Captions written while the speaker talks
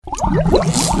You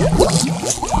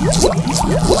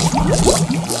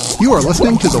are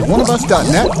listening to the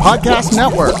oneofus.net podcast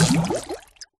network.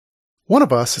 One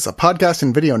of Us is a podcast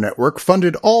and video network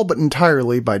funded all but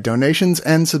entirely by donations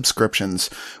and subscriptions.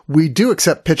 We do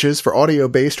accept pitches for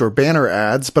audio-based or banner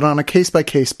ads, but on a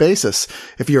case-by-case basis.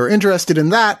 If you are interested in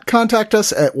that, contact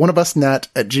us at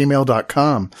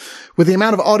oneofusnet@gmail.com. With the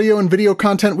amount of audio and video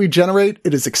content we generate,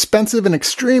 it is expensive and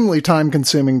extremely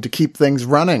time-consuming to keep things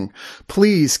running.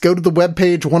 Please go to the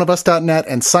webpage oneofus.net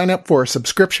and sign up for a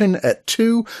subscription at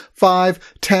 $2, $5,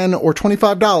 $10, or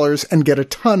 $25 and get a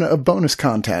ton of bonus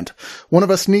content. One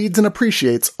of Us needs and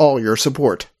appreciates all your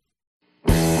support.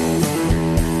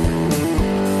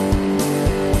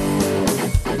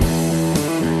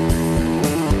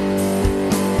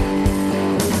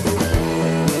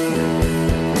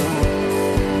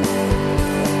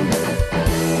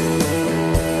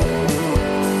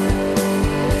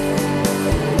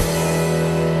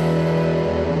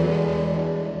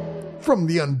 From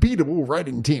the unbeatable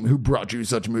writing team who brought you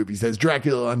such movies as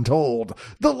Dracula Untold,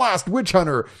 The Last Witch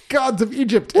Hunter, Gods of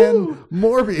Egypt, and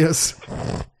Morbius.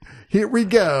 Here we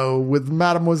go with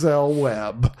Mademoiselle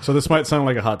Webb. So this might sound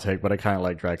like a hot take, but I kind of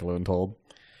like Dracula Untold.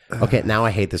 Okay, now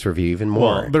I hate this review even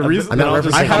more. Well, the reason I'm not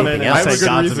referencing anything else. I say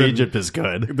Gods of Reason. Egypt is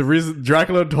good. The reason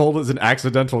Dracula Untold is an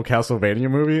accidental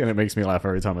Castlevania movie, and it makes me laugh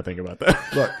every time I think about that.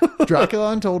 Look,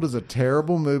 Dracula Untold is a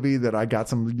terrible movie that I got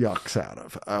some yucks out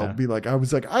of. I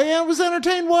was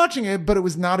entertained watching it, but it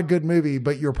was not a good movie,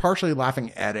 but you're partially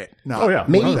laughing at it. Oh, yeah.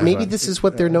 Maybe this is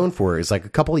what they're known for, is like a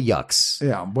couple of yucks.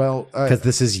 Yeah, well... Because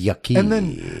this is yucky. And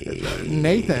then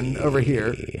Nathan over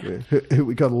here, who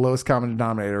we call the lowest common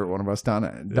denominator at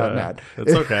oneofus.net.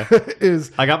 It's okay. Is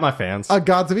I got my fans. a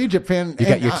Gods of Egypt fan. You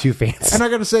got your two fans. And I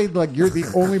got to say, like, you're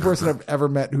the only person I've ever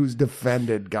met who's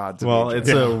defended Gods of Well, Egypt.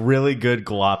 it's a really good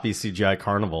gloppy CGI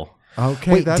carnival.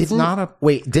 Okay,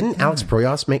 didn't Alex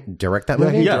Proyas direct that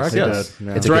movie? he Yes, directed yes. it.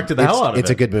 Yeah. It's Directed the hell out of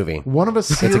It's it. a good movie. One of a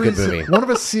series. It's a good movie. One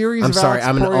of a series. I'm of sorry, Alex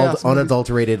I'm an Proyas movies.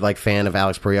 unadulterated fan of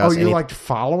Alex Proyas. Oh, you and liked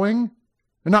Following?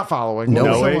 Not Following.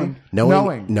 Knowing.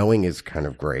 Knowing. Knowing is kind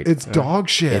of great. It's dog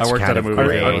shit. It's I worked kind at a of movie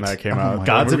great. when that came out. my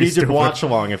Gods of Movie's Egypt stupid. watch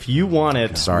along. If you want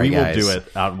it, Sorry, we will guys. do it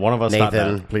at one of us.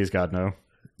 Nathan. Please, God, no.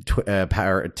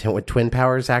 Twin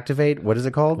powers activate. What is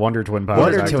it called? Wonder Twin Powers.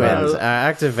 Wonder activate. Twins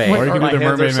activate. Or you can My do the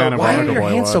hands Mermaid are so Man and Why are Barnacle your Boy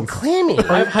hands so ones. clammy?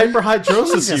 I have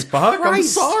hyperhidrosis, Jesus you fuck. I'm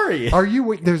Christ. sorry. Are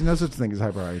you? There's no such thing as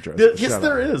hyperhidrosis. Yes, Shut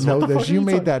there up. is. No, What the fuck are you you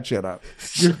made talking- that shit up.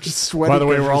 You're just sweating. By the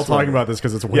way, because we're all you're talking sweating. about this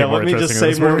because it's way Yeah, more let me just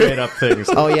interesting say than more this movie. made up things.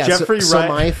 Oh yeah. Jeffrey so Wright.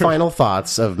 my final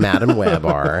thoughts of Madam Web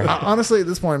are. Honestly, at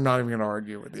this point, I'm not even going to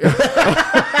argue with you.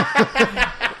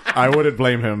 I wouldn't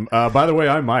blame him. By the way,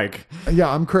 I'm Mike.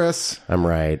 Yeah, I'm Chris, I'm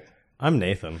right. I'm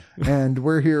Nathan. and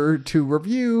we're here to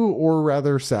review, or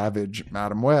rather savage,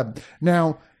 Madam Web.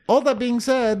 Now, all that being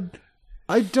said,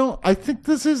 I think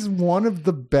this is one of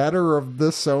the better of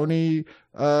the Sony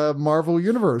Marvel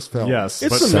Universe films. Yes,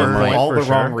 It's but a for nerd all for the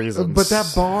sure. wrong reasons. But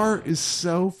that bar is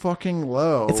so fucking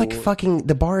low. It's like fucking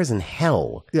the bar is in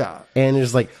hell. Yeah. And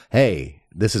it's like, hey,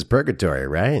 this is purgatory,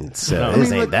 right? So No. this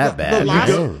I mean, ain't like, that the bad.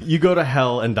 last- You go to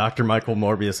hell, and Dr. Michael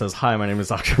Morbius says, "Hi, my name is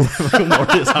Dr. Michael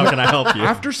Morbius. How can I help you?"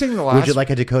 After seeing the last Would you like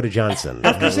a Dakota Johnson?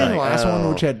 After seeing the Like, last one,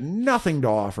 oh. which had nothing to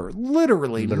offer,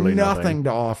 literally nothing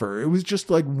to offer. It was just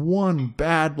like one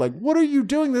bad, like, what are you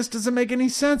doing? This doesn't make any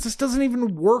sense. This doesn't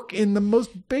even work in the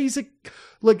most basic,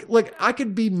 like I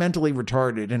could be mentally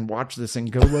retarded and watch this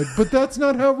and go like, but that's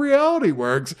not how reality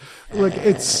works. Like,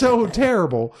 it's so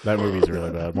terrible. that movie's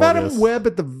really bad. Madam Morbius. Web,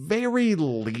 at the very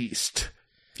least,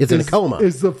 It's in a coma.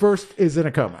 Is in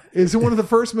a coma. Is one of the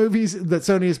first movies that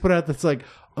Sony has put out that's like,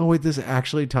 oh wait, this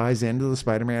actually ties into the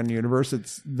Spider-Man universe.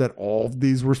 It's that all of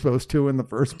these were supposed to in the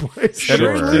first place. And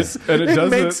Sure. it It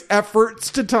does makes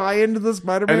efforts to tie into the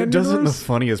Spider-Man and it does it in the universe.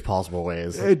 funniest possible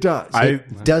ways. It does.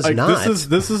 It does not.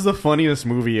 This is the funniest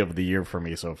movie of the year for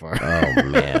me so far. Oh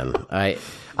man, I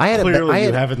had Clearly, I you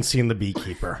had, haven't seen The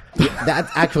Beekeeper.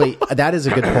 that is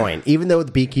a good point. Even though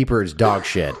the Beekeeper is dog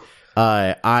shit,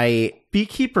 I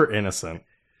Beekeeper innocent.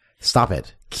 stop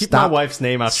it. Keep Stop. my wife's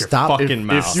name out your Stop. fucking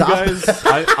mouth. If you guys,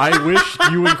 I wish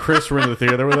you and Chris were in the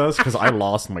theater with us because I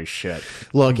lost my shit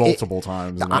multiple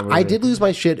times. in that I movie. did lose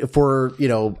my shit for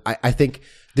I think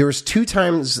there was two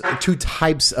types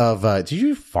of. Did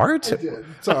you fart?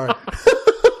 Sorry.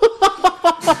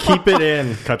 Keep it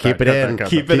in. Keep it in.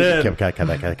 Keep it in. Cut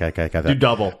that. Do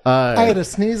double. I had a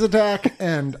sneeze attack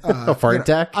and a fart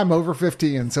attack? I'm over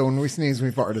 50, and so when we sneeze,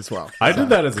 we fart as well. I did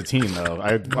that as a teen though.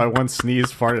 I once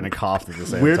sneezed, farted, and coughed at the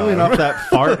same Weirdly time. enough, that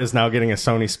fart is now getting a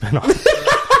Sony spinoff.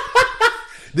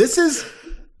 This is.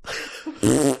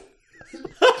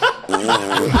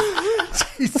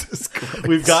 Jesus Christ.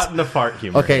 We've gotten to fart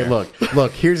humor. Okay, here.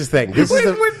 look. Here's the thing. This is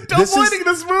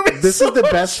this movie. This is the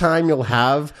best time you'll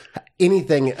have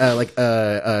anything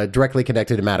directly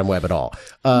connected to Madam Web at all.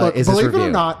 Look, is this believe it review.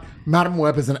 or not, Madam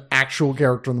Web is an actual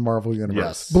character in the Marvel Universe.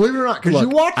 Yes. Believe it or not, because you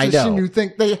Look, watch I this know. and you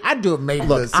think they had to have made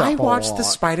this up I a watched lot. the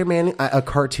Spider-Man a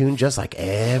cartoon just like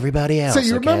everybody else. So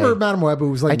you remember okay? Madam Web, who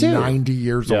was like do. 90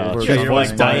 years Yeah, old. Or she Yeah, was you're like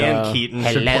voiced by, Diane Keaton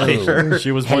should hello. play her.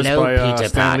 She was voiced Hello, by Peter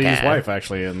Stan Lee's Parker. wife,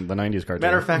 actually, in the 90s cartoon.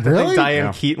 Matter of fact, I Really? think Diane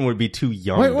Yeah. Keaton would be too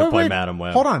young to play Madam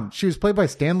Web. Hold on. She was played by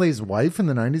Stan Lee's wife in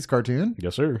the 90s cartoon?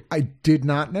 Yes, sir. I did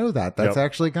not know that. That's Yep.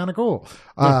 actually kind of cool.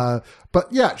 But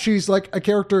yeah, she's like a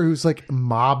character who's like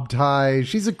mob ties.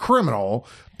 She's a criminal,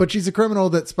 but she's a criminal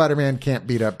that Spider-Man can't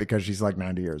beat up because she's like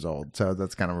 90 years old. So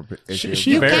that's kind of an issue.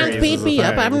 She You varies can't is beat the me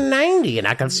up. thing. I'm 90 and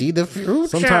I can see the future.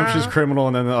 Sometimes she's criminal,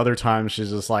 and then the other times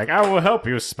she's just like, "I will help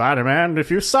you, Spider-Man, if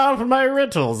you solve my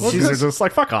riddles." She's just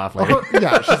like, "Fuck off, lady."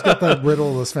 Yeah, she's got the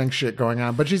riddle of the Sphinx shit going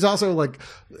on, but she's also like,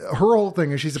 her whole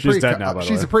thing is she's She's dead now, by the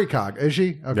she's way. a precog, is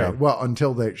she? Okay, Yeah. well,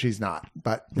 until she's not,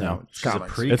 but you know, it's she's a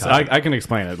comics. pre- It's I can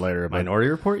explain it later, but Minority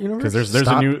Report universe. because there's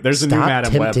a new Stop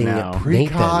Madam Web tempting now.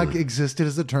 Precog Nathan. existed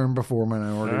as a term before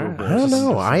Minority Report. I don't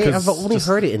know. I've only just-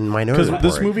 heard it in Minority Because Report.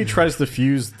 this movie tries to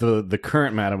fuse the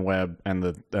current Madam Web and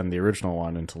the original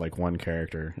one into like one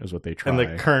character is what they try. And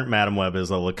the current Madam Web is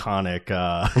a laconic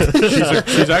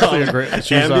she's actually a great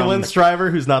she's, ambulance driver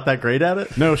who's not that great at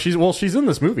it. No, she's in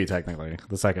this movie technically,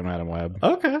 the second Madam Web.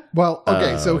 Okay. Well,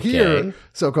 okay, so Okay. here,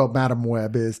 so-called Madam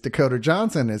Web is Dakota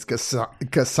Johnson is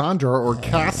Cassandra or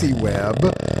Cassie Webb.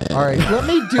 All right, let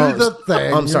me do the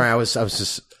thing. I'm sorry. I was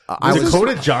just. I was.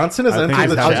 Dakota Johnson has I think entered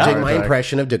it's the I was Jack. doing chat. my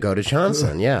impression of Dakota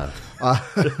Johnson. Yeah.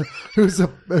 who's a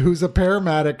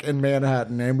paramedic in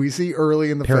Manhattan, and we see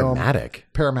early in the film.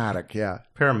 Paramedic, yeah.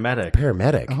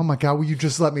 Paramedic. Oh my God, will you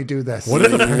just let me do this? What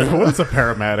is a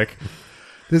paramedic?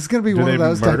 This is going to be Do one they of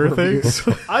those type murder of reviews.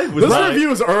 things? I was This not, review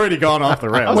has already gone off the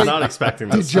I rails. was not expecting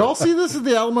this. Did y'all see this at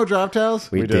the Alamo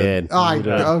Drafthouse? We did.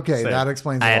 Okay, Same. that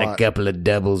explains I a had lot. a couple of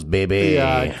doubles, baby.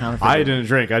 Yeah, I kind of I didn't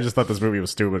drink. I just thought this movie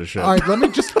was stupid as shit. All right, let me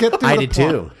just get through I the did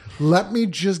plot. too. Let me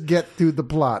just get through the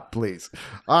plot, please.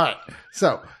 All right.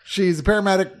 So she's a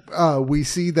paramedic. We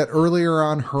see that earlier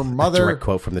on her mother. Direct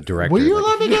quote from the director. Will you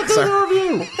Like, let me get through the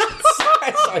review?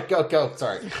 sorry, go.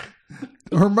 Sorry.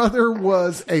 Her mother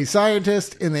was a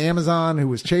scientist in the Amazon who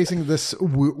was chasing this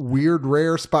weird,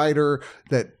 rare spider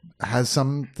that has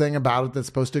something about it that's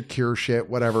supposed to cure shit,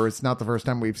 whatever. It's not the first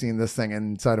time we've seen this thing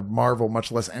inside of Marvel,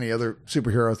 much less any other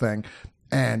superhero thing.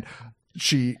 And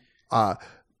she,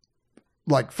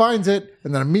 finds it,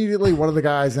 and then immediately one of the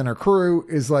guys in her crew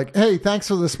is like, "Hey, thanks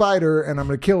for the spider, and I'm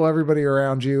going to kill everybody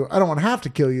around you. I don't want to have to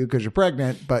kill you because you're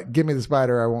pregnant, but give me the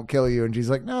spider, I won't kill you." And she's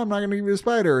like, "No, I'm not going to give you the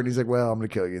spider." And he's like, "Well, I'm going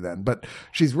to kill you then." But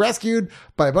she's rescued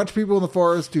by a bunch of people in the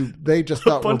forest who they just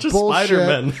thought bunch were of bullshit,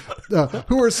 Spider-Men.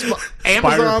 who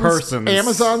are persons.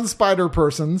 Amazon spider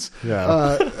persons.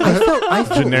 Yeah. I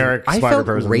felt Generic I spider felt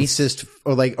persons.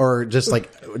 racist, or just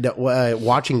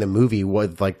watching the movie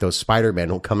with like those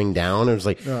Spider-Men coming down. It was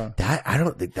like that. I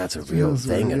don't think that's a real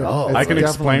thing at yeah, all. it's I can definitely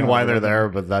explain not why a they're real there,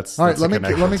 but that's All right, that's let a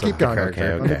me connection. keep going.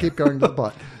 Okay. Let me keep going to the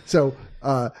plot. So,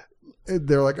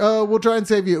 they're like, "Oh, we'll try and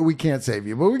save you. We can't save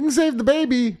you, but we can save the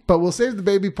baby. But we'll save the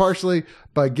baby partially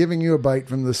by giving you a bite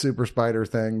from the super spider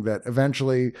thing. That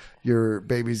eventually your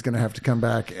baby's going to have to come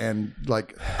back and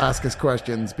like ask us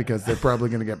questions because they're probably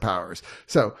going to get powers."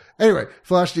 So anyway,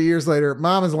 flash to years later,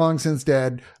 mom is long since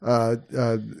dead.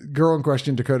 Girl in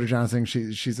question, Dakota Johnson,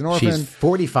 she's an orphan. She's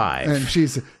 45. And she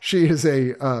is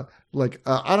a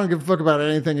I don't give a fuck about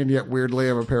anything, and yet weirdly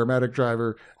I'm a paramedic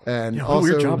driver, and What a also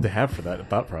weird job to have for that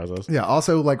thought process. yeah,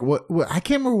 also like what I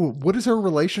can't remember what is her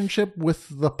relationship with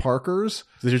the Parkers.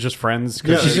 They're just friends.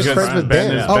 Yeah, she's just friends with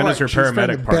Ben. Is, Oh, Ben right. is her She's friends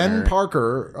paramedic with partner. Ben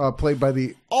Parker, played by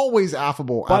the always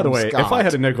affable. By the Adam way, Scott. if I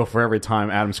had a nickel for every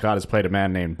time Adam Scott has played a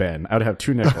man named Ben, I would have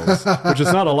 2 nickels, which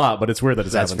is not a lot, but it's weird that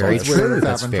it's That's happened very twice. true. It's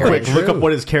That's happened very twice. true. Look up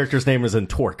what his character's name is in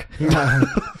Torque.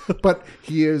 But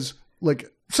he is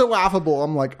like so affable.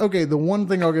 I'm like, okay, the one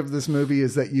thing I'll give this movie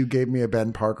is that you gave me a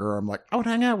Ben Parker. I'm like, I would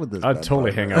hang out with this. I'd Ben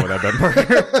totally Parker. hang out with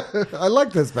that Ben Parker. I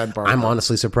like this Ben Parker. I'm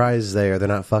honestly surprised they're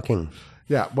not fucking.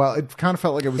 Yeah, well, it kind of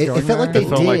felt like it was It going felt like there. they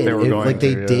felt did. like they were going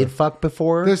they to, yeah. did fuck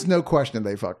before. There's no question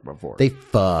they fucked before. They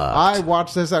fucked. I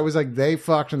watched this. I was like, they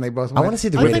fucked, and they both. I want to see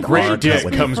the I rated think R Great cut dick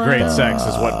with comes the great fuck. sex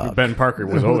is what Ben Parker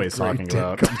was always talking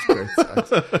about.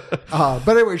 But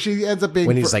anyway, she ends up being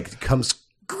When he's like comes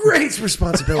great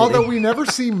responsibility. Although we never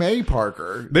see May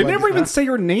Parker. They never even say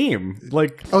her name.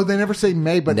 Like, Oh, they never say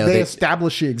May, but No, they they-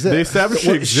 establish she exists. they established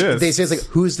she exists. They say it's like,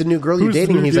 who's the new girl you're Who's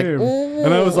dating? And the he's like, game?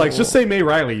 And I was like, just say May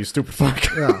Riley, you stupid fuck.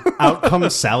 Out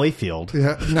comes Sally Field.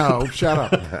 Yeah, no, shut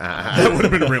up. That would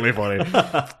have been really funny.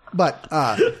 But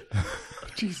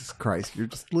Jesus Christ, you're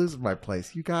just losing my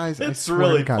place. You guys, I It's swear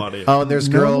really to God. funny. oh, and there's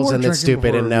No girls more and it's drinking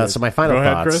stupid. And before so my final Go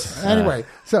ahead, thoughts. Chris. Anyway,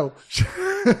 so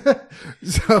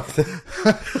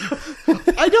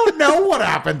I don't know what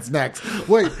happens next.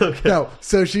 Wait, no.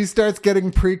 So she starts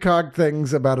getting precog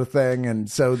things about a thing, and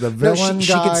so the No, villain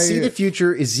she guy, can see the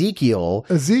future. Ezekiel,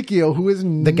 Ezekiel, who is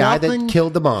the guy that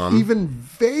killed the mom. even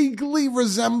vaguely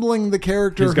resembling the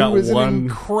character He's got who is an one-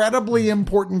 incredibly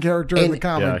important character in And- the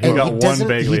comic Yeah, book. he and got he one doesn't,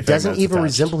 vaguely he thing doesn't that's even attached.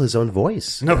 resemble his own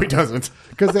voice. No, he doesn't.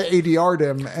 because they ADR'd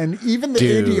him, and even the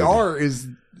Dude. ADR is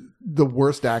the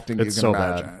worst acting It's you so can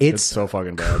imagine. bad. It's so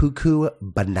fucking bad. Cuckoo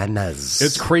bananas.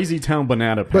 It's Crazy Town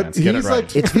Banana But Pants. Get it he's right.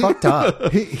 like, It's fucked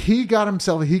up. he got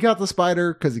the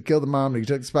spider because he killed the mom. And he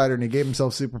took the spider and he gave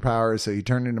himself superpowers, so he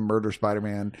turned into Murder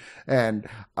Spider-Man. And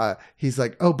he's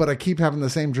like, oh, but I keep having the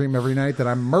same dream every night that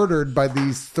I'm murdered by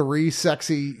these 3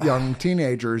 sexy young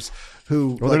teenagers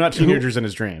who. well, they're not teenagers in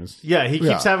his dreams. Yeah, he keeps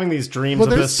Yeah. having these dreams Well, of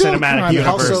they're this still cinematic kind of-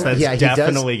 universe Also- that's he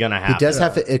definitely going to happen. He does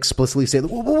have to explicitly say,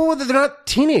 whoa, they're not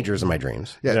teenagers in my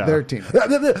dreams. Yeah, they're teenagers.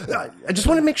 I just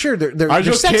want to make sure they're I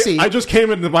just sexy. I just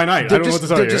came into my night. I don't know what to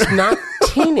tell they're you. just not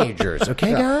teenagers,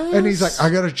 okay, guys? And he's like, I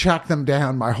got to track them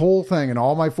down. My whole thing and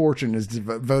all my fortune is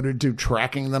devoted to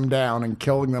tracking them down and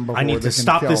killing them before I need they to can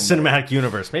stop kill this me. cinematic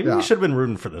universe. Maybe we should have been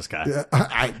rooting for this guy.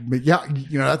 But yeah,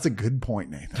 that's a good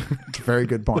point, Nathan. It's a very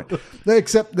good point.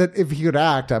 Except that if he could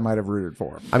act, I might have rooted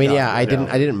for him. I mean, I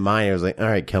didn't mind. I was like, all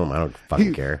right, kill him. I don't fucking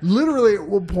He care. literally at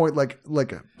one point, like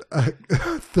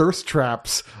thirst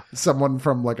traps someone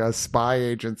from like a spy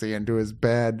agency into his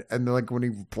bed, and then, like when he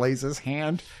plays his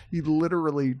hand, he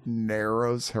literally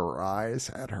narrows her eyes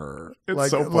at her. It's like,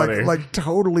 so funny. like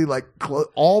totally like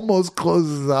almost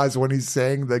closes his eyes when he's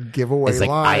saying the giveaway It's like,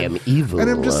 line. I am evil. And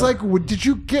I'm just like, did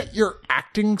you get your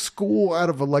acting school out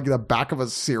of like the back of a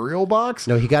cereal box?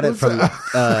 No, he got it from You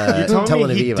telling Telling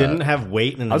me he Aviva. didn't have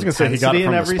weight and I was gonna say he got it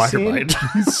intensity from in the every spider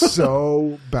scene? bite. He's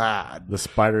so bad. The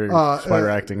spider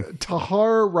acting.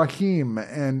 Tahar Rahim,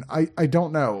 and I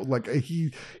don't know. Like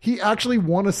he actually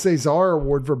won a César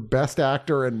Award for Best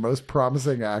Actor and Most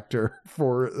Promising Actor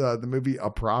for the movie A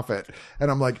Prophet, and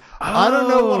I'm like, I don't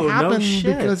know Oh, what no happened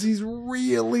shit. because he's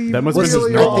really, That must have been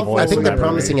really his normal awful. voice I think in the that movie.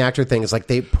 promising actor thing is like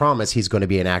they promise he's going to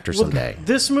be an actor someday.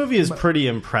 This movie is pretty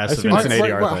impressive. assume it's an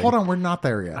Wait, ADR thing. hold on, we're not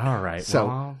there yet. All right, So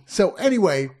well. so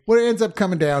anyway, what it ends up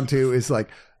coming down to is like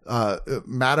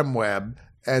Madam Web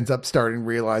ends up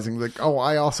realizing like, oh,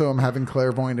 I also am having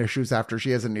clairvoyant issues after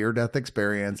she has a near-death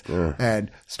experience,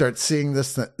 and starts seeing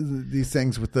these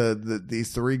things with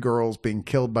these 3 girls being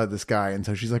killed by this guy, and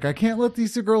so she's like, I can't let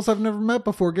these 2 girls I've never met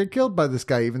before get killed by this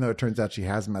guy, even though it turns out she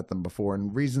has met them before,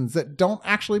 and reasons that don't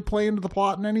actually play into the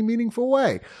plot in any meaningful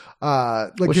way.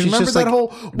 Like, do you she's remember just that like, whole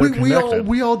connected.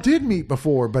 we all did meet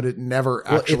before, but it never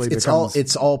Well, actually it's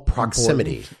becomes all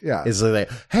proximity. important. Yeah. It's like,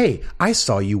 hey, I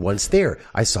saw you once there.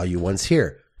 I saw you once here.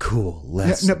 Cool.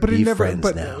 Let's Yeah, no, but it be never- friends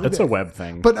but- now. It's a web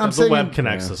thing. But I'm The saying web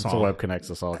connects us It's a all. web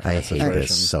connects us all. I hate situation.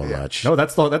 this so much. No,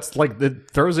 that's like it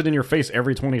throws it in your face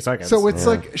every 20 seconds. So it's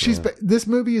like this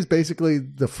movie is basically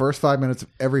the first 5 minutes of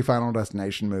every Final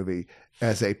Destination movie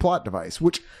as a plot device,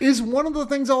 which is one of the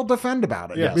things I'll defend about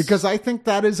it, Yes. because I think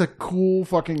that is a cool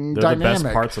fucking They're the dynamic.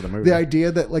 best parts of the movie. The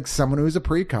idea that like someone who's a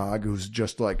precog who's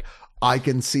just like, I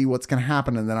can see what's going to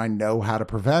happen and then I know how to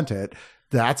prevent it.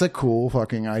 That's a cool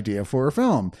fucking idea for a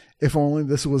film. If only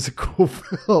this was a cool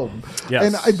film.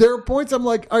 Yes. And there are points I'm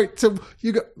like, all right, so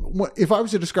if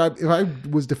I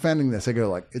was defending this, I go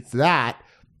like, it's that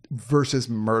versus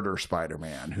Murder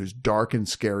Spider-Man, who's dark and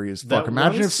scary as fuck. That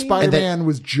Imagine one if scene? Spider-Man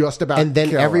was just about And then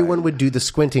killing. everyone would do the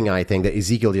squinting eye thing that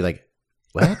Ezekiel did, like,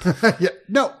 what? Yeah,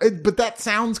 no, but that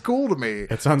sounds cool to me.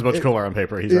 it sounds much cooler on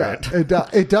paper. He's Yeah,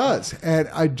 right. it does, and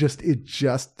it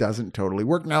just doesn't totally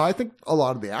work. Now, I think a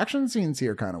lot of the action scenes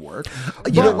here kind of work.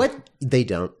 You know what? They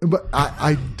don't. But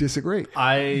I disagree.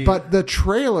 But the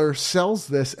trailer sells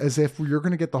this as if you're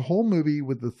going to get the whole movie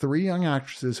with the 3 young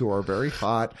actresses who are very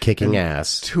hot, Kicking and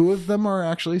ass. 2 of them are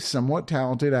actually somewhat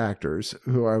talented actors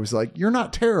who I was like, you're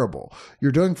not terrible.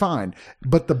 You're doing fine.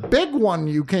 But the big one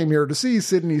you came here to see,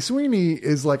 Sydney Sweeney,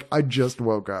 is like, I just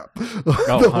woke up the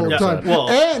whole 100%. time. Well-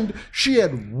 and she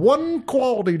had one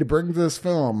quality to bring to this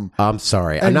film. I'm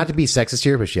sorry. I'm not to be sexist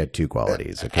here, but she had two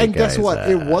qualities. Okay, And guess guys? what?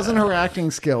 It wasn't her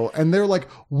acting skill. And they're like,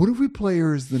 what if we play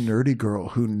her as the nerdy girl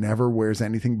who never wears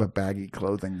anything but baggy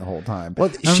clothing the whole time? Well,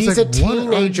 And I was she's like, a what are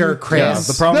teenager, you- Chris. Yeah,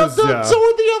 the problem is, So yeah. are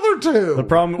the other two. The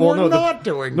problem, well, We're no, not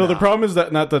doing no. that. The problem is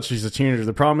that not that she's a teenager.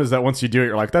 The problem is that once you do it,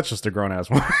 you're like, that's just a grown ass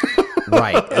woman.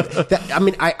 Right. I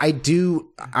mean,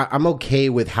 I'm okay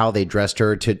with how they dressed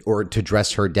her to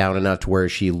dress her down enough to where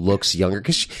she looks younger.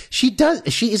 Cause she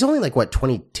is only like, what,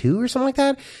 22 or something like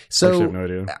that? So, Actually, I have no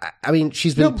idea. I mean,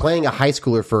 she's been playing a high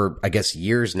schooler for, I guess,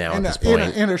 years now at this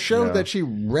point. In a show that she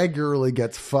regularly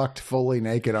gets fucked fully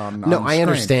naked on. No, on I screen.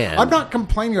 understand. I'm not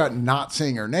complaining about not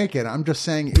seeing her naked. I'm just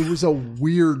saying it was a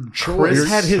weird choice. Chris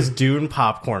had his Dune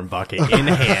popcorn bucket in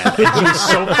hand. And he was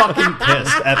so fucking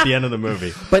pissed at the end of the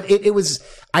movie. But it was,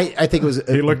 I think it was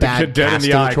a He looked the bad kid dead in the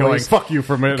casting eye, going, choice. "Fuck you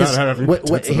for not having." tits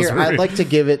in this Here, I'd movie." like to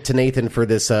give it to Nathan for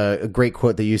this great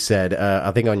quote that you said.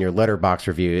 I think on your Letterboxd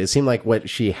review, it seemed like what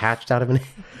she hatched out of an.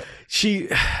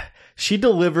 She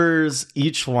delivers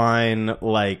each line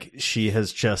like she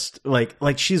has just like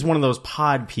she's one of those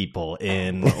pod people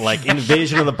in like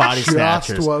Invasion of the Body Just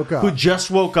Snatchers woke up. who just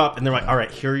woke up and they're like, all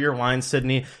right, here are your lines,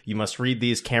 Sydney. You must read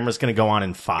these. Camera's going to go on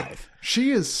in 5.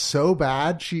 She is so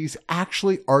bad. She's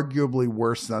actually arguably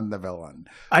worse than the villain.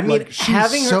 I mean, like, she's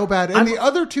having her- so bad, and I'm- the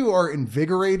other two are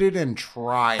invigorated and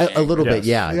trying A little bit,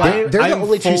 yeah. Yeah. They're the I'm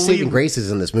only two fully- saving graces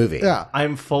in this movie. Yeah.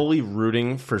 I'm fully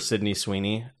rooting for Sydney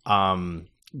Sweeney.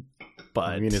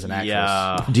 But mean, as an actress.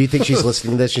 yeah, Do you think she's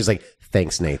listening to this? She's like,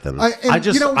 "Thanks, Nathan." I'm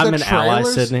an ally,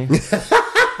 Sydney.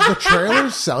 The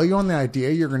trailers sell you on the idea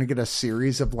you're going to get a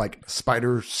series of like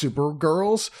Spider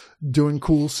Supergirls doing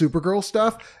cool Supergirl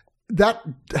stuff. That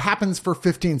happens for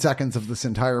 15 seconds of this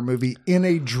entire movie in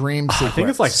a dream sequence. I think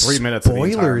it's like 3 minutes. of the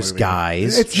entire Spoilers, movie.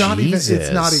 guys. It's not even. It's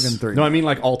Jesus. not even 3. No, I mean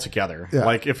like all together. Yeah.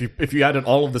 Like if you added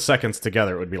all of the seconds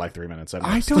together, it would be like 3 minutes.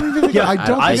 I don't even. Think, I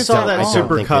don't. I think it's saw that that long.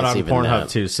 super think cut it's on even Pornhub that.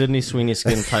 too. Sydney Sweeney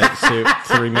skin tight suit.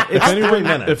 3 minutes. It's 3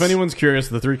 minutes. If anyone's curious,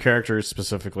 the 3 characters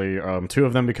specifically, 2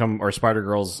 of them are Spider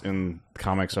Girls in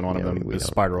comics, and one of them we is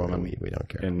don't- Spider Woman. we don't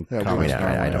care. In we comics. don't-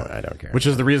 I normally. don't care. Which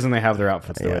is the reason they have their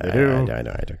outfits the way they do. I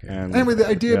don't care. And Anyway, the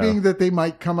idea yeah. being that they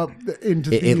might come up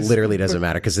into It these. literally doesn't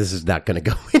matter because this is not going to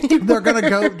go anywhere. They're gonna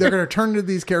go. They're gonna turn into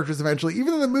these characters eventually. Even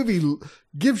though the movie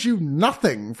gives you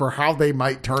nothing for how they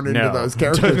might turn into No. those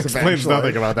characters It explains eventually.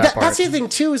 nothing about that part. That's the thing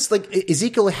too. Is like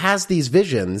Ezekiel has these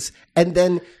visions, and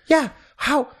then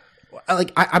how.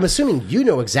 Like I'm assuming you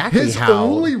know exactly His how.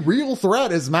 only real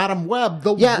threat is Madam Web,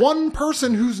 the Yeah. one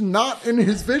person who's not in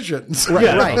his visions.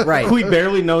 Right. Who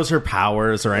barely knows her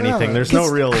powers or anything. There's no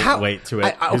 'Cause real how- weight to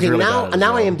it. Okay, He's really now bad as I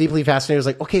well. am deeply fascinated. I was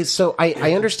like, okay, so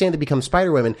I understand they become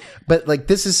Spider Women, but like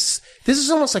this is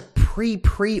almost like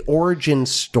pre origin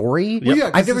story. Well, yeah,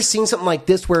 'cause I've never it's- seen something like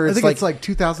this where I it's think like, it's like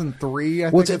 2003. I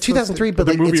well, think it's 2003, but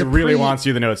the like movie it's a really pre- wants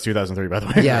you to know it's 2003. By the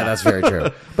way, Yeah, that's very true.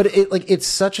 But it's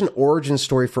such an origin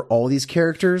story for all these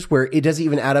characters where it doesn't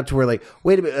even add up to where like,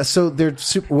 wait a minute, so they're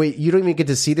wait, you don't even get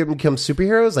to see them become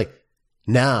superheroes? Like,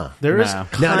 nah. There is Nah.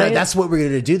 No, that's what we're going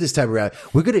to do this time around.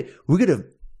 We're going to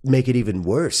make it even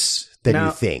worse than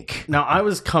you think. Now, I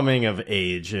was coming of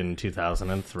age in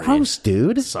 2003. Gross,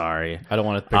 dude. Sorry. I don't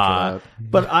want to picture that.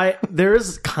 But there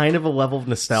is kind of a level of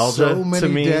nostalgia so many to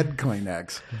me. dead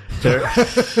Kleenex.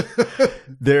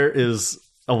 There is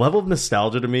a level of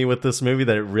nostalgia to me with this movie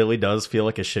that it really does feel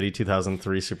like a shitty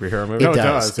 2003 superhero movie. It it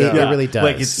does. does, yeah. It really does.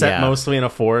 Like it's set Yeah. mostly in a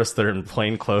forest. They're in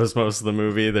plain clothes most of the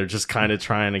movie. They're just kind of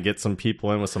trying to get some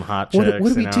people in with some hot chicks. What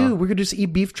do we you know? do? We're going to just eat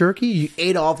beef jerky? You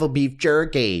ate all the beef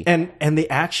jerky. And the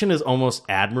action is almost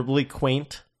admirably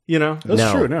quaint. You know,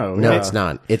 That's true. No, yeah. it's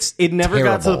not. It's it never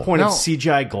got to the terrible. point of No.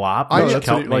 CGI glop. I- which that's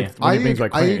helped what- me. like, when he means by I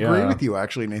quaint, agree yeah. with you,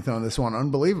 actually, Nathan, on this one.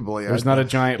 Unbelievably. There's not a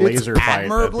giant laser it's fight at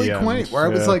admirably the end. quaint, where I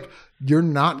was Yeah. like, you're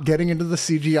not getting into the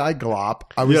CGI glop.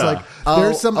 I was Yeah. like, Oh,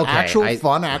 there's some okay, actual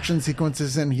fun action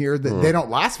sequences in here that they don't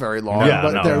last very long, Yeah,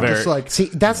 but no, they're very- just like, See,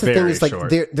 that's the thing Very is like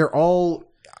short. they're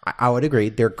all. I would agree.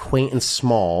 They're quaint and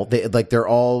small. They're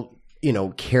all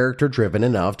character driven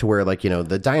enough to where like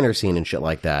the diner scene and shit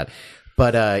like that.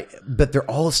 But they're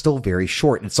all still very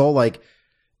short. It's all like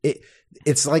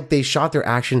it's like they shot their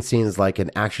action scenes like an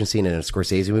action scene in a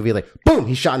Scorsese movie. Like, boom,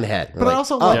 he's shot in the head. But I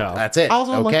also like, that's it. I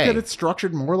also like Okay. that it's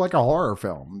structured more like a horror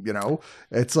film.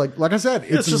 It's like I said,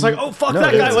 It's just like, oh fuck No,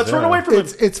 that it guy, is, let's run away from him.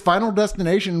 it's Final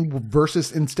Destination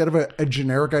versus, instead of a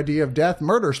generic idea of death,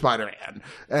 murder Spider-Man.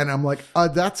 And I'm like,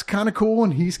 that's kind of cool,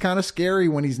 and he's kind of scary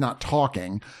when he's not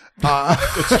talking.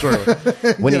 It's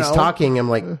true. When he's talking, I'm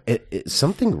like, is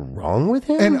something wrong with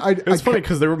him? And It's funny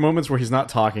because there were moments where he's not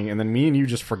talking, and then me and you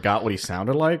just forgot what he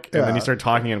sounded like, and then he started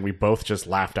talking, and we both just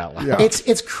laughed out loud. Yeah.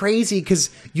 It's crazy because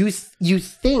you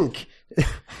think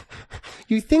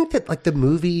that like the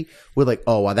movie would like,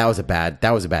 oh wow, that was a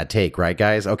bad take, right,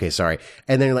 guys? Okay, sorry.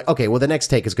 And then you're like, okay, well the next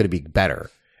take is going to be better,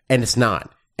 and it's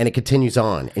not, and it continues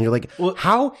on, and you're like,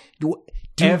 how do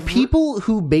people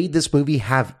who made this movie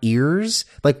have ears?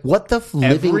 Like, what the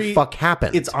living fuck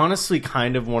happened? It's honestly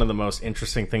kind of one of the most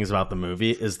interesting things about the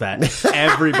movie is that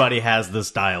everybody has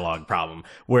this dialogue problem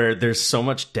where there's so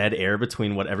much dead air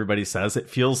between what everybody says.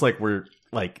 It feels like we're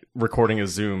like recording a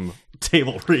Zoom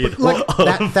table read. Like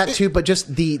that too, but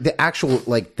just the actual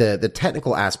like the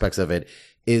technical aspects of it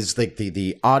is like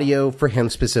the audio for him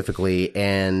specifically,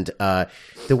 and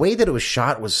the way that it was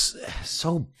shot was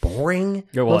so boring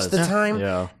most of the time.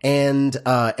 Yeah.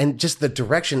 And just the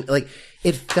direction, like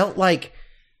it felt like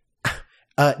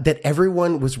that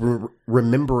everyone was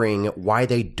remembering why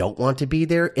they don't want to be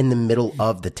there in the middle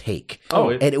of the take.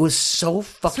 And it was so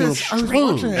fucking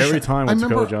strange. Every time with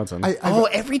Dakota Johnson.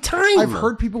 Every time. I've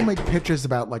heard people make pitches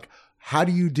about like, how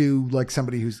do you do like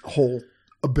somebody whose whole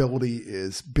ability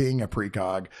is being a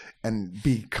precog and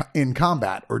be in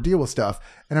combat or deal with stuff,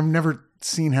 and I've never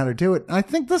seen how to do it. And I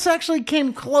think this actually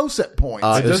came close at points.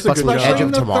 It was fucking Edge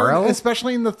of Tomorrow,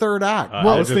 especially in the third act. I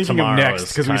was thinking of Next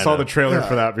because we saw the trailer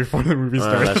for that before the movie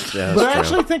started. But I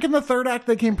actually think in the third act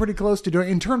they came pretty close to doing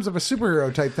in terms of a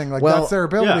superhero type thing. Like that's their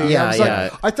ability.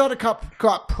 I thought it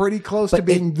got pretty close to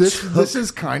being this. This is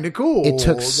kind of cool. It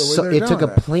took a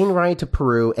plane ride to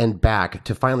Peru and back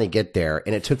to finally get there,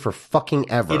 and it took for fucking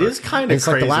ever. It is kind of it's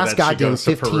like the last goddamn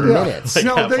 15 minutes. Like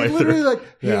no, they literally through. like,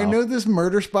 hey, I know this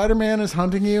murder Spider-Man is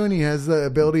hunting you, and he has the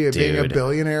ability of being a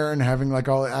billionaire and having like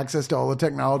all access to all the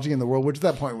technology in the world, which at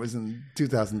that point was in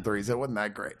 2003, so it wasn't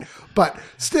that great. But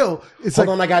still, it's Hold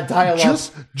on, I got dialogue.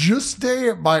 Just stay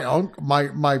at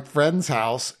my friend's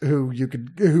house,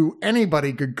 who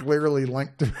anybody could clearly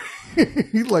link to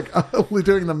me, like only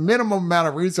doing the minimum amount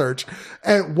of research,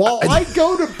 and while I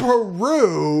go to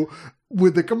Peru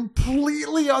with a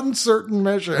completely uncertain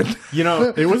mission. You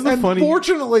know, it was the funny.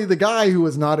 Fortunately, the guy who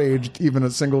was not aged even a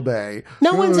single day.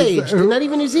 No one's aged. Not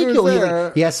even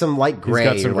Ezekiel. He has some light gray.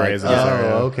 He's got some grays in his hair.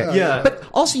 Okay. Yeah. But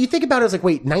also, you think about it, it's like,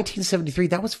 wait, 1973,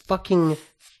 that was fucking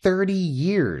 30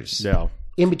 years. Yeah.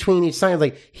 In between each sign,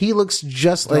 like he looks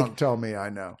just like. Don't tell me I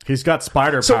know. He's got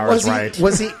spider powers, right?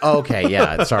 Was he? Okay,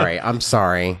 yeah. Sorry, I'm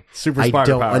sorry. Super I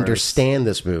spider don't powers. understand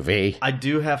this movie. I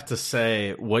do have to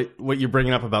say what you're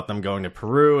bringing up about them going to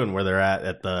Peru and where they're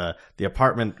at the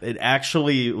apartment. It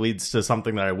actually leads to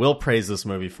something that I will praise this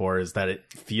movie for, is that it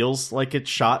feels like it's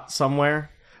shot somewhere.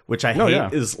 Which I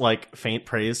hate is like faint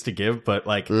praise to give, but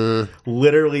like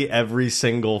literally every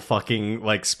single fucking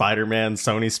like Spider-Man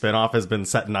Sony spinoff has been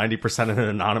set 90% in an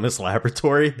anonymous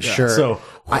laboratory. Sure. So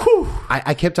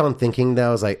I kept on thinking though,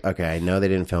 I was like, okay, I know they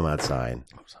didn't film outside.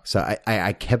 So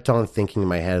I kept on thinking in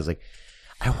my head, I was like,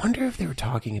 I wonder if they were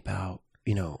talking about,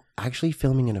 actually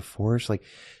filming in a forest. Like,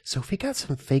 so if we got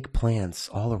some fake plants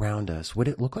all around us, would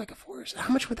it look like a forest?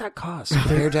 How much would that cost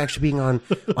compared to actually being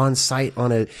on site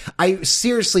on a? I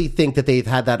seriously think that they've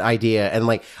had that idea, and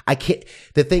like I can't.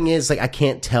 The thing is, like, I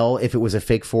can't tell if it was a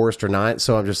fake forest or not.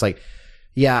 So I'm just like,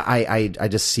 yeah, I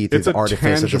just see through the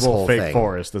artifice of this whole thing. It's a tangible fake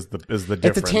forest is the difference.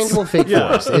 It's a tangible fake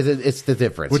forest. It's the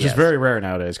difference, which is very rare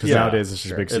nowadays, because nowadays it's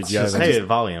just big CGI. It's just hated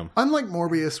volume. Unlike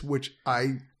Morbius, which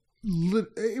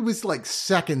it was like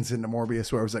seconds into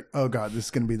Morbius where I was like, oh god, this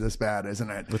is going to be this bad, isn't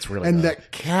it? It's really and bad.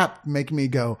 that kept making me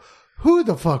go, who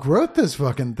the fuck wrote this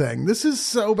fucking thing? This is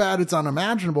so bad, it's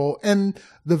unimaginable. And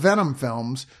the Venom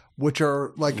films, which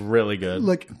are like really good,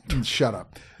 like shut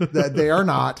up, they are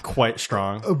not quite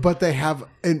strong, but they have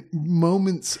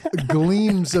moments,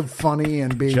 gleams of funny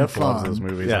and being Jeff fun. loves those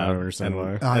movies. Yeah. I don't understand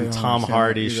why. And Tom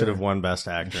Hardy should have won Best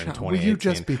Actor in 2018. Will you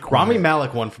just be quiet? Rami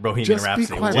Malek won for Bohemian Just be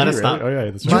Rhapsody. quiet. Let us Really? stop. Oh yeah,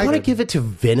 that's Do you right. want to give it to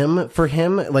Venom for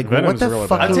him? Like, Venom's what the really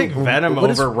fuck? bad. I'd take Venom what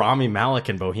is- over Rami Malek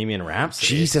in Bohemian Rhapsody.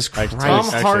 Jesus Christ. Tom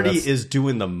Actually, Hardy that's- is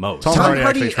doing the most. Tom Tom Hardy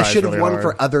Hardy actually tries should have really won hard.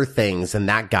 for other things than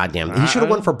that goddamn. He should have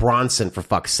won for Bronson, for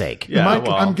fuck's sake. Yeah, Mike,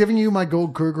 well, I'm giving you my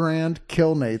gold Krugerrand.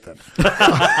 Kill Nathan.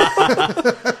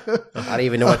 I don't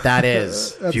even know what that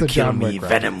is. That's a John Wick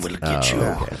Venom will get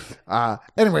you.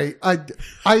 Anyway,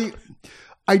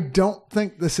 I don't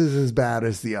think this is as bad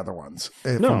as the other ones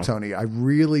from Sony. I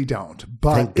really don't.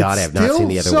 But Thank God I have not seen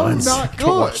the other ones. Not good.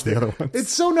 Don't watch the other ones.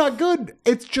 It's so not good.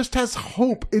 It just has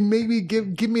hope, and maybe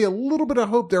give me a little bit of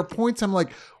hope. There are points I'm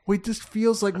like, wait, this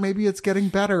feels like maybe it's getting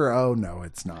better. Oh no,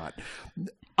 it's not.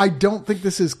 I don't think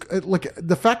this is like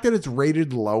the fact that it's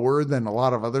rated lower than a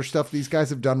lot of other stuff these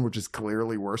guys have done, which is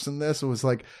clearly worse than this. It was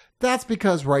like, that's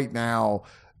because right now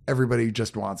everybody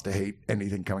just wants to hate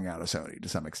anything coming out of Sony to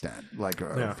some extent, like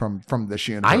from this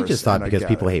universe. I just thought because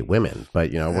people hate women,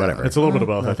 but whatever. It's a little bit of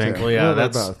both, I think. Well, yeah,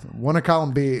 that's both. One a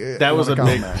column B. that was a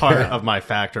big A. part of my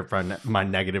factor for my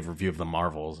negative review of the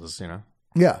Marvels. Is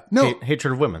Yeah, no,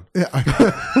 hatred of women. yeah,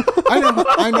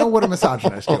 I know what a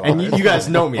misogynist you are. And you guys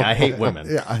know me. I hate women.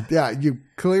 Yeah, you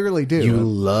clearly do. You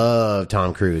love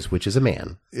Tom Cruise, which is a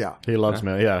man. Yeah. He loves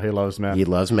men. Yeah, he loves men. He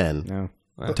loves men. Yeah.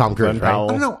 Tom Cruise, Glenn right? Powell.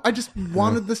 I don't know. I just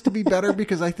wanted this to be better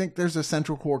because I think there's a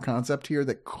central core concept here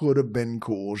that could have been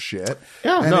cool shit.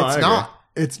 Yeah, and no, it's I not.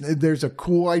 There's a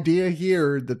cool idea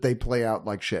here that they play out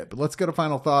like shit. But let's go to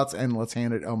final thoughts and let's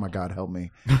hand it. Oh my God, help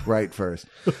me! Right first.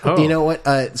 You know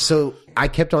what? So I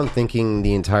kept on thinking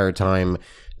the entire time.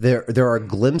 There are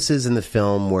glimpses in the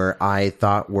film where I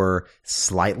thought were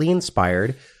slightly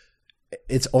inspired.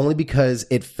 It's only because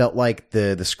it felt like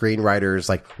the screenwriters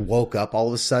like woke up all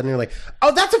of a sudden. They're like,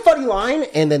 "Oh, that's a funny line,"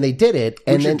 and then they did it.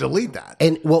 And We then should delete that.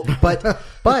 And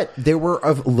but there were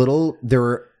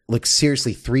like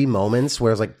seriously 3 moments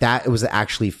where I was like, that it was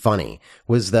actually funny.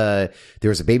 There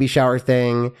was a baby shower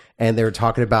thing, and they were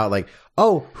talking about like,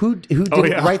 oh, who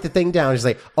didn't write the thing down? He's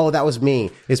like, oh, that was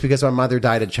me. It's because my mother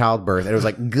died at childbirth. And it was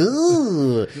like,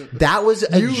 goo. That was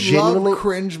a genuinely love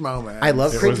cringe moment. I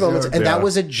love cringe moments, and that yeah.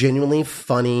 was a genuinely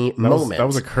funny moment. That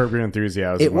was a Curb Your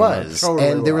Enthusiasm. It moment. was. Totally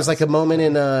And there was was. like a moment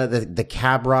in the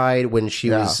cab ride when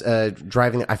she was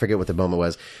driving. I forget what the moment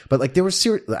was, but like there were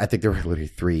I think there were literally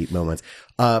 3 moments.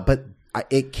 But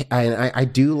I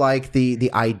do like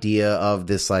the idea of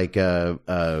this like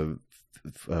Final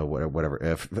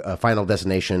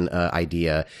Destination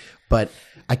idea. But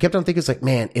I kept on thinking, it's like,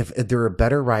 man, if there were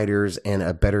better writers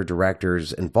and better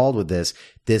directors involved with this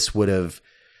would have,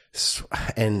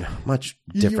 and much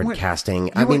different casting.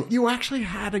 You actually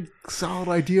had a solid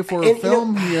idea for a And,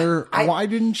 film here. Why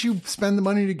didn't you spend the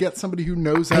money to get somebody who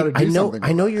knows how to do something?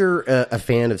 I know you're a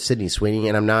fan of Sydney Sweeney,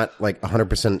 and I'm not like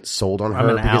 100% sold on her. I'm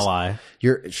an because ally.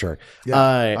 You're sure.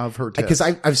 of her tits. because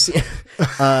I've seen,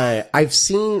 I've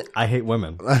seen. I hate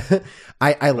women.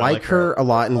 I like her a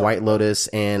lot in White Lotus,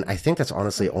 and I think that's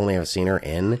honestly only I've seen her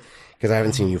in because I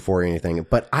haven't seen Euphoria or anything.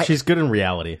 But She's good in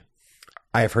reality.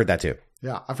 I have heard that too.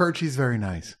 Yeah, I've heard she's very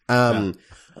nice. Um,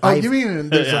 You mean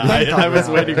there's a thing I talking was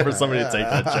about- waiting for somebody to take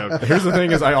that joke. Here's the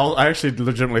thing: is I actually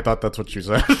legitimately thought that's what you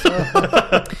said.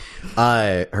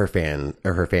 her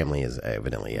family is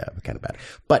evidently kind of bad,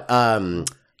 but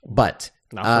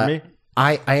Not for me.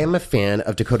 I am a fan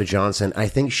of Dakota Johnson. I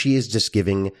think she is just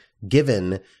given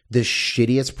the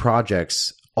shittiest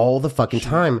projects all the fucking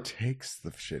time. Takes the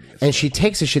shittiest. And she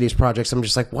takes the shittiest projects. I'm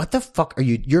just like, what the fuck are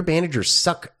you? Your managers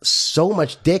suck so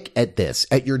much dick at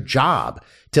your job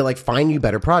to like find you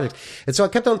better projects. And so I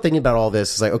kept on thinking about all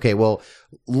this. It's like, okay, well,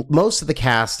 most of the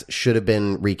cast should have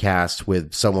been recast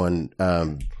with someone,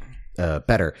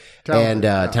 better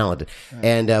talented.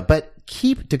 And, but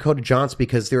keep Dakota Johnson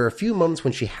because there are a few moments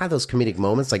when she had those comedic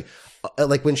moments, like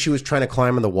when she was trying to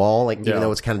climb on the wall, like even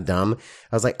though it's kind of dumb,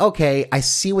 I was like, okay, I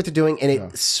see what they're doing, and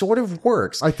it sort of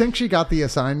works. I think she got the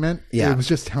assignment. Yeah. It was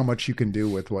just how much you can do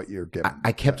with what you're given.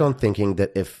 I kept on thinking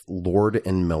that if Lord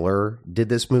and Miller did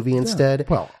this movie instead,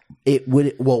 it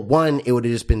would have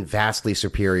just been vastly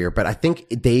superior, but I think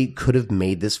they could have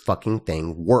made this fucking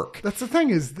thing work. That's the thing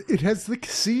is it has the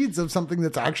seeds of something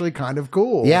that's actually kind of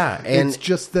cool. Yeah, and it's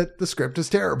just that the script is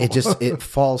terrible. It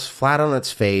falls flat on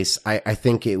its face. I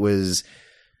think it was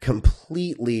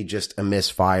completely just a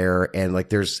misfire, and like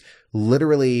there's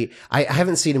literally I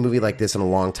haven't seen a movie like this in a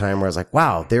long time where I was like,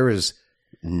 wow, there is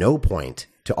no point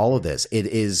to all of this. It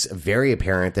is very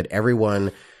apparent that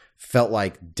everyone felt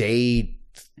like day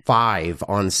 5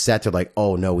 on set they're like,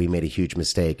 oh no, we made a huge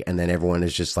mistake, and then everyone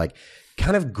is just like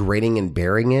kind of grinning and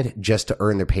bearing it just to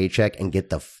earn their paycheck and get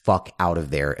the fuck out of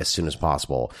there as soon as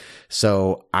possible.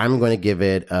 So I'm going to give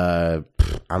it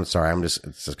I'm sorry,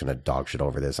 it's just going to dog shit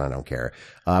over this. I don't care.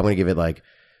 I'm going to give it like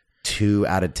 2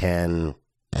 out of 10.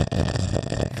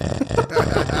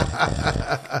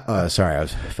 Sorry, I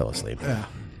fell asleep. Yeah.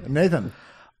 Nathan.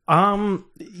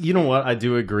 You know what? I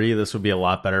do agree. This would be a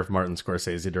lot better if Martin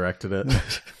Scorsese directed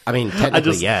it. I mean,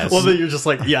 technically, yes. Well, then you're just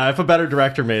like, yeah, if a better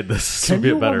director made this, it would be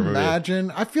a better movie.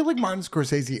 Imagine? I feel like Martin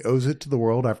Scorsese owes it to the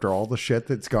world after all the shit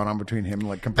that's gone on between him and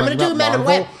like complaining gonna about do Man in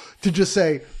Marvel Black. to just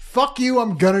say, fuck you,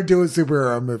 I'm gonna do a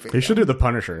superhero movie. He should do The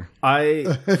Punisher.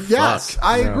 Yes,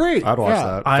 I agree. I'd watch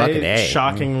that. Fucking A.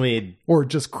 Shockingly, Or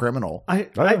just criminal. I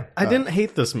didn't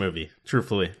hate this movie,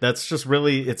 truthfully. That's just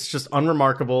really, it's just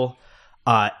unremarkable.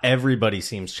 Everybody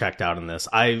seems checked out in this.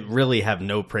 I really have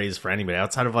no praise for anybody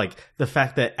outside of like the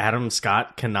fact that Adam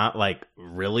Scott cannot like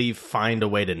really find a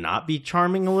way to not be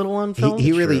charming a little on film.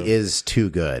 He really is too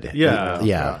good.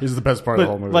 Yeah. He's the best part of the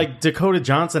whole movie. Like Dakota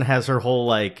Johnson has her whole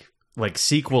like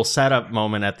sequel setup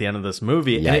moment at the end of this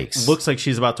movie. Yikes. And it looks like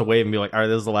she's about to wave and be like, all right,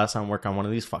 this is the last time I work on one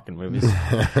of these fucking movies.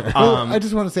 I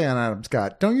just want to say on Adam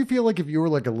Scott, don't you feel like if you were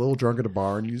like a little drunk at a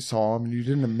bar and you saw him and you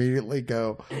didn't immediately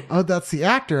go, oh, that's the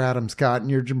actor Adam Scott,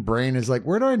 and your brain is like,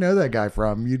 where do I know that guy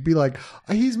from? You'd be like,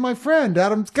 he's my friend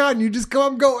Adam Scott, and you just go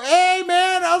up and go, hey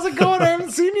man, how's it going? I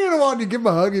haven't seen you in a while. And you give him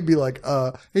a hug, he'd be like,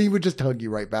 and he would just hug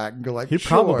you right back and go like, he sure.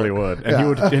 probably would,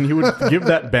 and he would give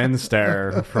that Ben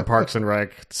stare from Parks and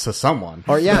Rec to someone.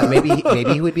 Or maybe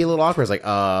he would be a little awkward. It's like,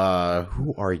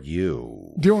 who are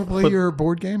you? Do you want to play your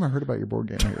board game? I heard about your board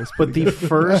game. But the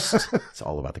first It's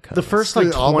all about the codes. the first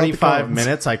like All about the 25 cones.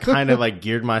 minutes, I kind of like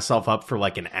geared myself up for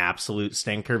like an absolute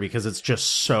stinker because it's just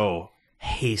so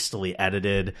hastily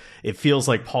edited. It feels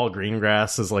like Paul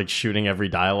Greengrass is like shooting every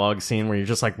dialogue scene where you're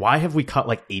just like, why have we cut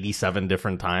like 87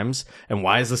 different times? And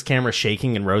why is this camera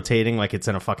shaking and rotating like it's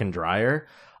in a fucking dryer?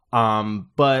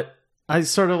 But I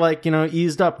sort of like,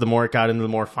 eased up the more it got into the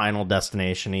more Final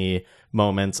Destination-y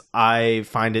moments. I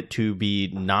find it to be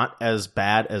not as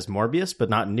bad as Morbius, but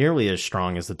not nearly as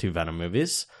strong as the two Venom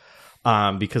movies.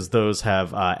 Because those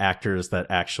have actors that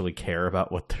actually care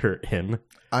about what they're in.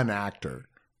 An actor.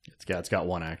 It's got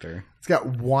one actor It's got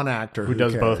one actor who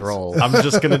does cares. both roles. I'm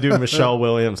just going to do Michelle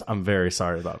Williams. I'm very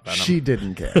sorry about Venom. She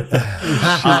didn't care.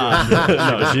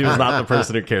 No, she was not the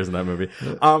person who cares in that movie.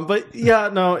 But yeah,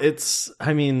 no,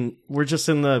 we're just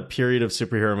in the period of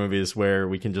superhero movies where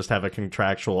we can just have a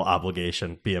contractual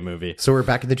obligation be a movie. So we're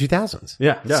back in the 2000s.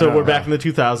 We're back in the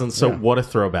 2000s. So what a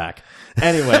throwback.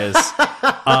 Anyways,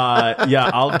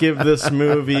 I'll give this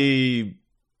movie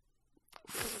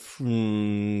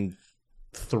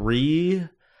 3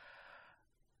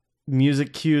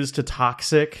 music cues to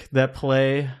Toxic that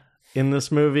play in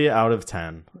this movie out of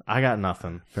 10. I got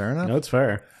nothing. Fair enough. No, it's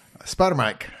fair. Spider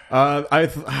Mike.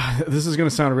 This is going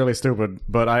to sound really stupid,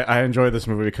 but I enjoyed this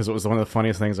movie because it was one of the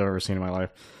funniest things I've ever seen in my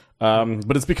life.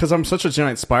 But it's because I'm such a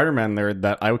giant Spider-Man nerd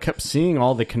that I kept seeing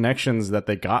all the connections that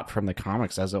they got from the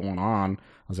comics as it went on.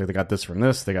 I was like, they got this from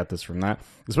this, they got this from that.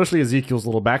 Especially Ezekiel's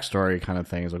little backstory kind of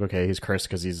thing. It's like, okay, he's cursed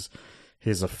because he's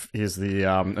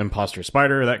the imposter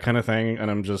spider, that kind of thing.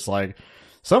 And I'm just like,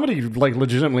 somebody like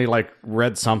legitimately like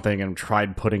read something and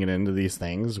tried putting it into these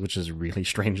things, which is really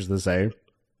strange to say.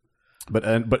 But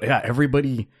yeah,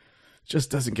 everybody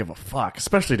just doesn't give a fuck,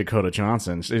 especially Dakota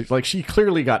Johnson. She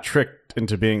clearly got tricked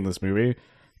into being this movie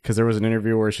because there was an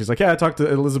interview where she's like, yeah, I talked to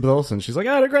Elizabeth Olsen. She's like,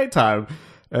 I had a great time.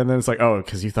 And then it's like, oh,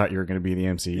 because you thought you were going to be the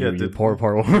MCU. Yeah, you poor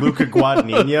woman. Luca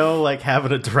Guadagnino like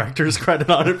having a director's credit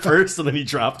on it first, and then he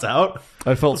dropped out.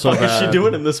 I felt so What is bad. she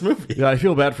doing in this movie? Yeah, I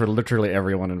feel bad for literally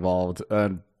everyone involved.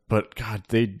 But God,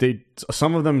 they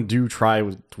some of them do try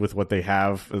with what they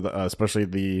have, especially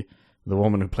the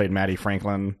woman who played Maddie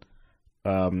Franklin,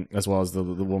 as well as the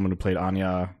woman who played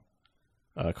Anya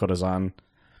Kodazan.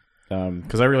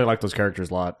 Because I really like those characters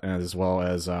a lot, as well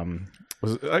as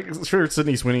I'm sure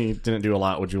Sydney Sweeney didn't do a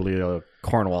lot with Julia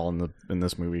Cornwall in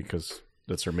this movie because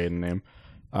that's her maiden name.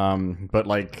 But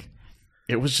like,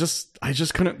 it was just, I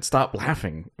just couldn't stop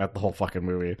laughing at the whole fucking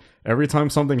movie. Every time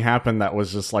something happened that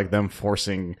was just like them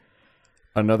forcing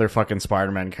another fucking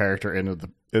Spider-Man character into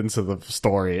the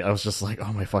story, I was just like,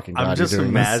 oh my fucking God. I'm just you're doing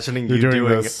imagining this. you You're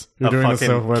doing this. a You're doing this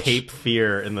fucking so much. Cape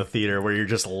Fear in the theater where you're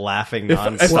just laughing If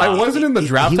nonstop. I wasn't in the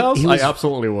draft house, he was- I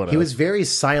absolutely would have. He was very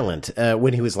silent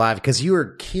when he was laughing because you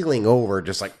were keeling over,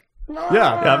 just like,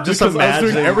 Yeah, I'm just because I was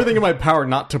doing imagining- everything in my power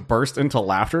not to burst into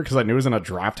laughter because I knew it was in a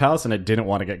draft house and I didn't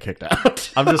want to get kicked out.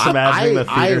 I'm just imagining the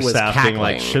I theater was staff being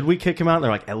like, cackling. should we kick him out? And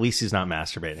they're like, at least he's not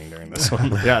masturbating during this one.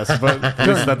 Yes, but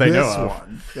just that they know This of.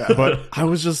 one. Yeah. But I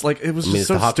was just like, it was I mean, just it's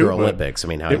so the Hot stupid. Girl Olympics. I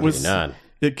mean, how it could was you not?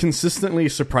 It consistently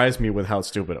surprised me with how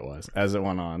stupid it was as it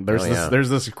went on. There's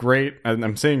this great, and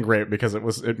I'm saying great because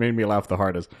it made me laugh the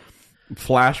hardest,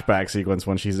 flashback sequence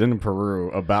when she's in Peru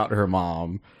about her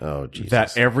mom. Oh, Jesus.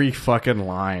 That every fucking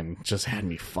line just had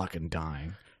me fucking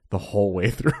dying the whole way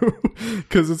through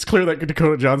because it's clear that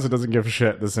Dakota Johnson doesn't give a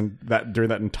shit during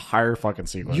that entire fucking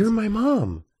sequence. You're my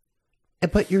mom,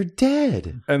 but you're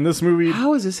dead. And this movie,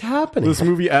 How is this happening? this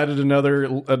movie added another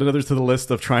to the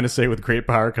list of trying to say with great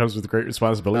power comes with great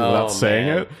responsibility Oh, without saying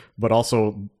man. it, but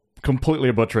also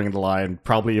completely butchering the line,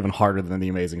 probably even harder than the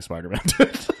Amazing Spider-Man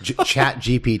did. Chat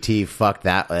GPT fucked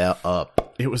that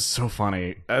up. It was so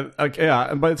funny. And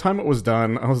by the time it was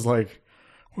done, I was like,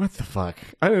 what the fuck?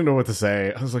 I didn't know what to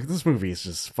say. I was like, this movie is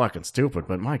just fucking stupid,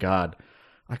 but my God,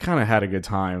 I kind of had a good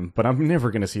time, but I'm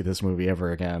never going to see this movie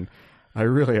ever again. I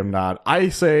really am not. I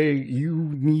say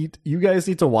you guys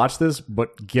need to watch this,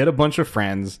 but get a bunch of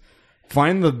friends,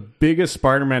 find the biggest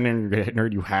Spider-Man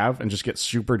nerd you have, and just get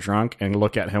super drunk and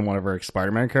look at him whenever a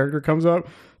Spider-Man character comes up,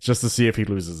 just to see if he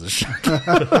loses his shit.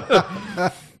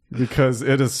 Because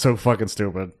it is so fucking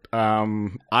stupid.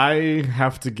 I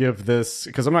have to give this,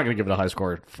 because I'm not going to give it a high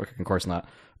score. Fucking course not.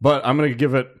 But I'm going to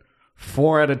give it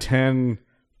 4 out of 10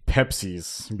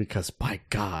 Pepsis, because by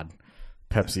God,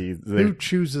 Pepsi. Who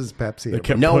chooses Pepsi?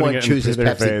 kept No putting one it chooses into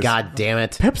their Pepsi. face. God damn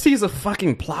it. Pepsi is a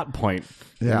fucking plot point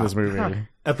in this movie.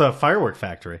 At the firework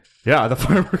factory. Yeah, the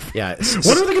firework. Yeah.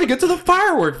 When are they going to get to the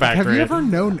firework factory? Have you ever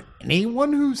known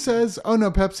anyone who says, "Oh no,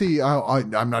 Pepsi,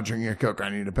 I'm not drinking a Coke. I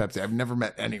need a Pepsi"? I've never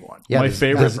met anyone. Yeah, My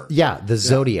favorite- the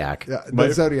Zodiac. Yeah,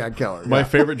 the Zodiac Killer. My yeah.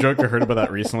 favorite joke I heard about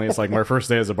that recently is like my first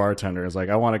day as a bartender is like,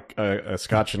 I want a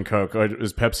Scotch and Coke. Oh,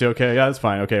 is Pepsi okay? Yeah, that's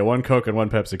fine. Okay, 1 Coke and 1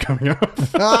 Pepsi coming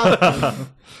up.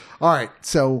 All right,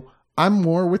 so I'm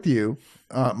more with you,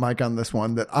 Mike, on this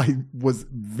one. That I was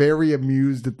very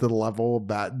amused at the level of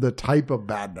the type of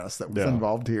badness that was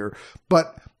involved here.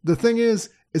 But the thing is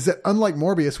that unlike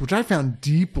Morbius, which I found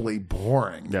deeply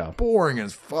boring, boring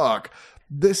as fuck,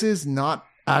 this is not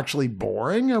actually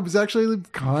boring. I was actually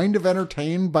kind of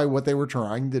entertained by what they were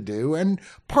trying to do. And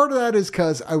part of that is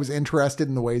because I was interested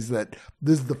in the ways that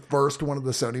this is the first one of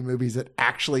the Sony movies that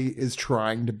actually is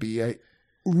trying to be a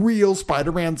real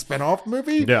Spider-Man spinoff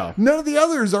movie. Yeah. None of the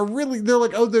others are really, they're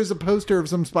like, oh, there's a poster of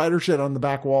some spider shit on the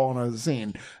back wall in a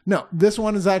scene. No, this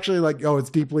one is actually like, oh, it's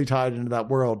deeply tied into that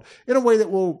world in a way that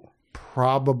will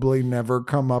probably never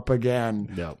come up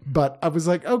again. Yep. But I was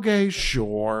like, okay,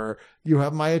 sure, you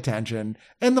have my attention.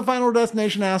 And the Final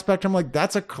Destination aspect, I'm like,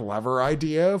 that's a clever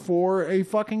idea for a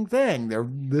fucking thing.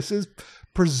 This is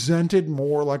presented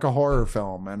more like a horror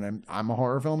film, and I'm a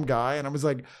horror film guy, and I was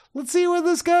like, let's see where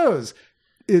this goes.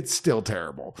 It's still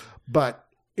terrible, but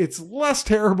it's less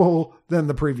terrible than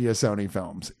the previous Sony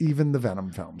films, even the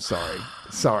Venom films.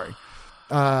 Sorry.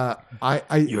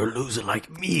 You're losing like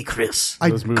me, Chris.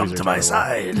 Those movies Come are to my terrible.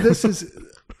 side. This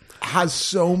has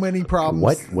so many problems.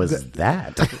 What was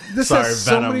that? This Sorry, has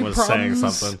so Venom many was problems.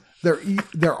 saying something.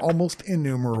 They're almost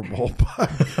innumerable,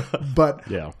 but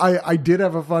Yeah. I did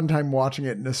have a fun time watching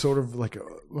it in a sort of like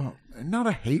not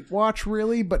a hate watch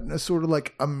really, but in a sort of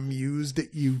like amused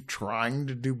at you trying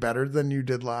to do better than you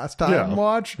did last time Yeah,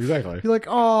 watch. exactly. You're like,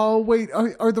 oh wait,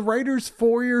 are the writers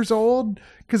 4 years old?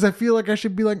 Because I feel like I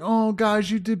should be like, oh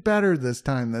guys, you did better this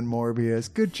time than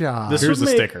Morbius. Good job. Here's would the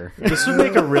make- sticker. This would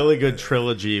make a really good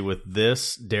trilogy with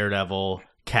this, Daredevil,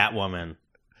 Catwoman.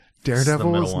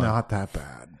 Daredevil middle is one. not that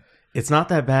bad. It's not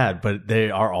that bad, but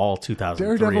they are all 2003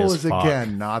 Daredevil as is fuck.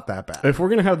 again not that bad. If we're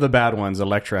going to have the bad ones,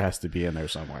 Elektra has to be in there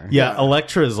somewhere. Yeah,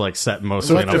 Elektra is like set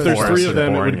mostly So in a if there's forest 3 of and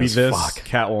them, it boring would be as this, fuck.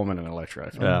 Catwoman, and Elektra. I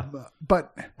think. Yeah.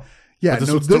 But yeah, this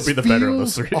no, would still this be the better of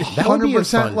those feels three. That would be a 100%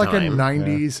 fun like a time.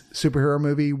 90s superhero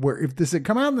movie where if this had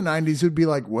come out in the 90s, it would be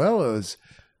like, well, it was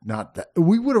not that.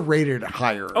 We would have rated it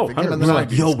higher. Oh, if it came in the 100%.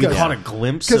 90s. Yo, we caught a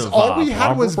glimpse because of all we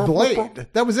had was Blade.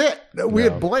 That was it. We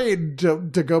had Blade to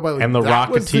go by. Like, And The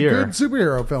that was the Rocketeer. good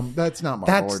superhero film. That's not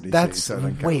Marvel or DC. That's so I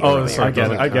don't way count. Oh, over sorry,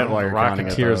 there. I get why you're counting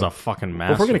it. Rocketeer is though. a fucking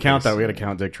Well, if we're masterpiece. going to count that, we got to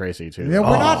count Dick Tracy too. Yeah,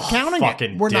 we're not counting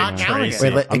fucking it. We're not Dick counting Tracy.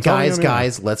 it. Wait, I'm telling you,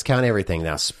 guys, let's count everything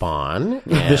now. Spawn,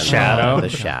 The Shadow. the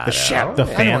Shadow, The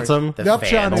Phantom. the Enough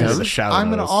Phantom. shouting. The Shadow I'm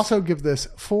going to Knows. also give this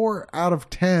 4 out of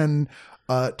 10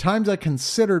 times I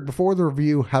considered before the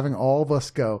review having all of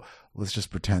us go, let's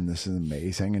just pretend this is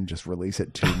amazing and just release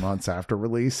it 2 months after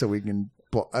release so we can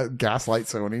gaslight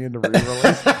Sony into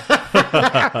re-release.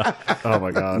 Oh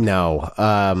my god. No,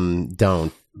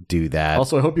 don't do that.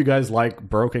 Also, I hope you guys like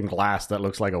broken glass that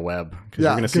looks like a web, because Yeah,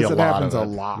 you're going to see a 'cause it lot happens of a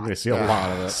it. lot. You're going to see a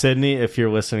lot of it. Sydney, if you're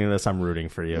listening to this, I'm rooting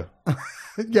for you.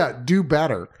 Yeah, do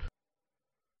better.